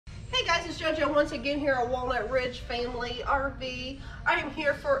Hey guys, it's JoJo once again here at Walnut Ridge Family RV. I am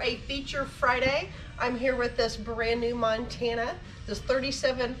here for a Feature Friday. I'm here with this brand new Montana, this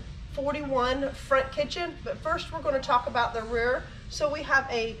 3741 front kitchen. But first we're going to talk about the rear. So we have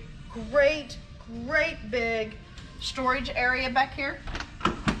a great big storage area back here.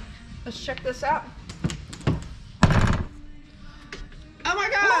 Let's check this out. Oh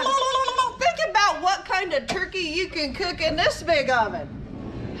my God! Think about what kind of turkey you can cook in this big oven.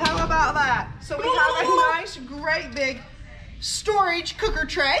 How about that? So we have a nice, great big storage cooker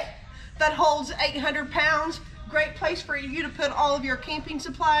tray that holds 800 pounds. Great place for you to put all of your camping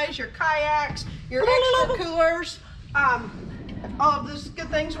supplies, your kayaks, your extra coolers, all of those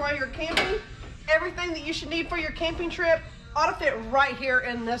good things while you're camping. Everything that you should need for your camping trip ought to fit right here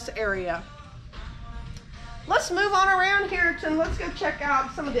in this area. Let's move on around here and let's go check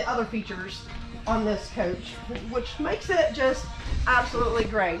out some of the other features on this coach, which makes it just absolutely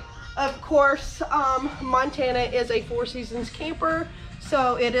great. Of course, Montana is a Four Seasons camper,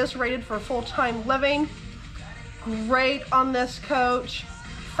 so it is rated for full-time living. Great on this coach.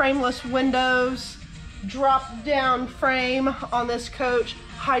 Frameless windows, drop-down frame on this coach,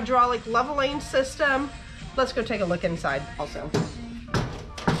 hydraulic leveling system. Let's go take a look inside also.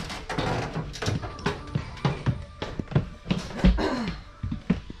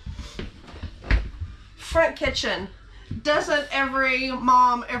 Front kitchen. Doesn't every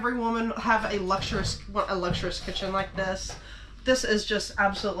mom, every woman have a luxurious kitchen like this? This is just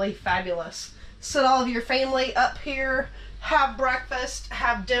absolutely fabulous. Sit all of your family up here, have breakfast,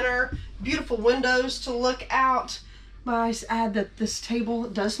 have dinner, beautiful windows to look out. But I add that this table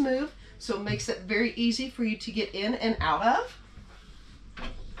does move, so it makes it very easy for you to get in and out of.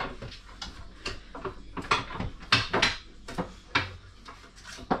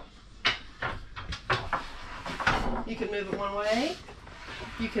 You can move it one way,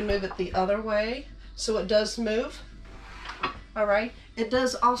 you can move it the other way, so it does move. All right, it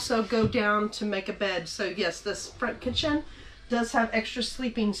does also go down to make a bed. So yes, this front kitchen does have extra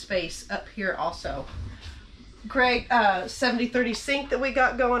sleeping space up here also. Great 70/30 sink that we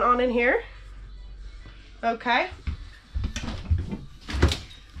got going on in here. Okay.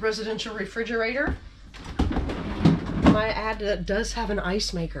 Residential refrigerator. Might add that it does have an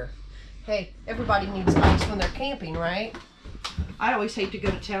ice maker. Hey, everybody needs ice when they're camping, right? I always hate to go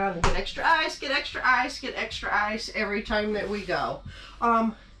to town and get extra ice, get extra ice, get extra ice every time that we go.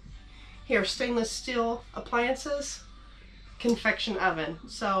 Here, stainless steel appliances, convection oven.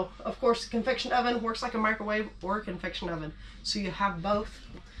 So, of course, the convection oven works like a microwave or a convection oven. So you have both.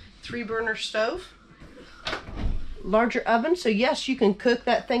 3-burner stove, larger oven. So yes, you can cook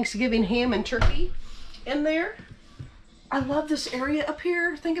that Thanksgiving ham and turkey in there. I love this area up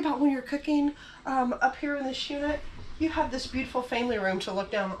here. Think about when you're cooking up here in this unit. You have this beautiful family room to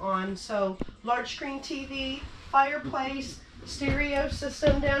look down on. So large screen TV, fireplace, stereo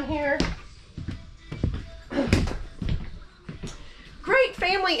system down here. Great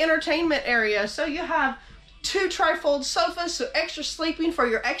family entertainment area. So you have 2 tri-fold sofas, so extra sleeping for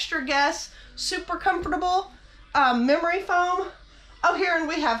your extra guests. Super comfortable. Memory foam. Oh, here, and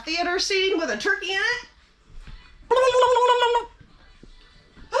we have theater seating with a turkey in it.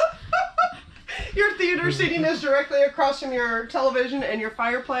 Your theater seating is directly across from your television and your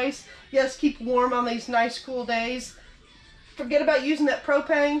fireplace. Yes, keep warm on these nice cool days. Forget about using that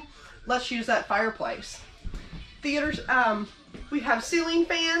propane. Let's use that fireplace. Theaters, we have ceiling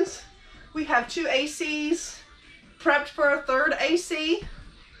fans. We have 2 ACs, prepped for a 3rd AC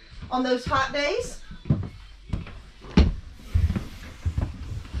on those hot days.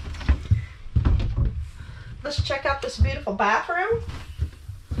 Let's check out this beautiful bathroom.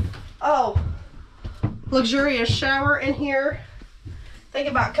 Oh, luxurious shower in here. Think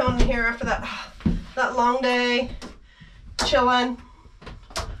about coming in here after that long day, chilling.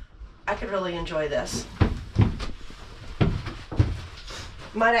 I could really enjoy this.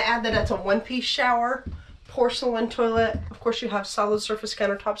 Might I add that it's a 1-piece shower, porcelain toilet. Of course, you have solid surface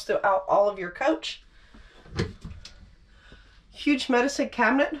countertops throughout all of your coach. Huge medicine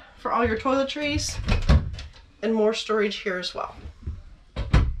cabinet for all your toiletries. And more storage here as well.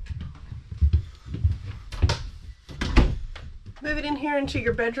 Move it in here into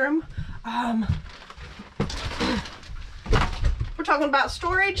your bedroom. We're talking about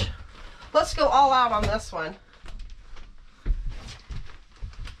storage. Let's go all out on this one.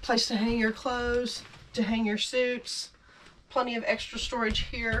 Place to hang your clothes, to hang your suits. Plenty of extra storage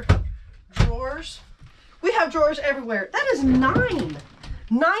here. Drawers. We have drawers everywhere. That is 9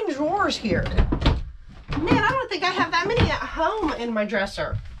 drawers here. Man, I don't think I have that many at home in my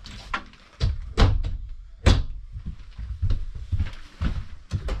dresser.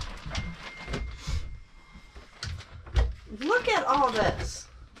 all of this.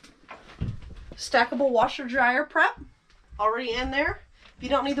 Stackable washer dryer prep already in there. If you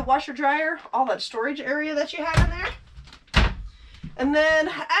don't need the washer dryer, all that storage area that you have in there. And then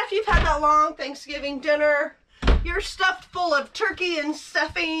after you've had that long Thanksgiving dinner, you're stuffed full of turkey and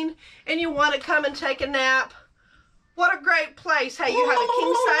stuffing, and you want to come and take a nap. What a great place. Hey, you have a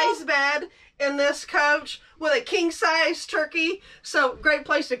king-size bed in this coach with a king-size turkey. So great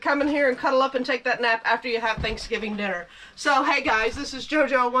place to come in here and cuddle up and take that nap after you have Thanksgiving dinner. So hey guys, this is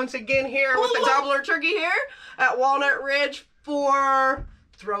JoJo once again here with the Gobbler Turkey here at Walnut Ridge for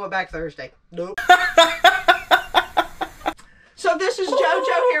Throwback Thursday. Nope. So this is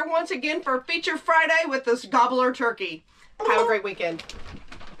JoJo here once again for Feature Friday with this Gobbler Turkey. Have a great weekend.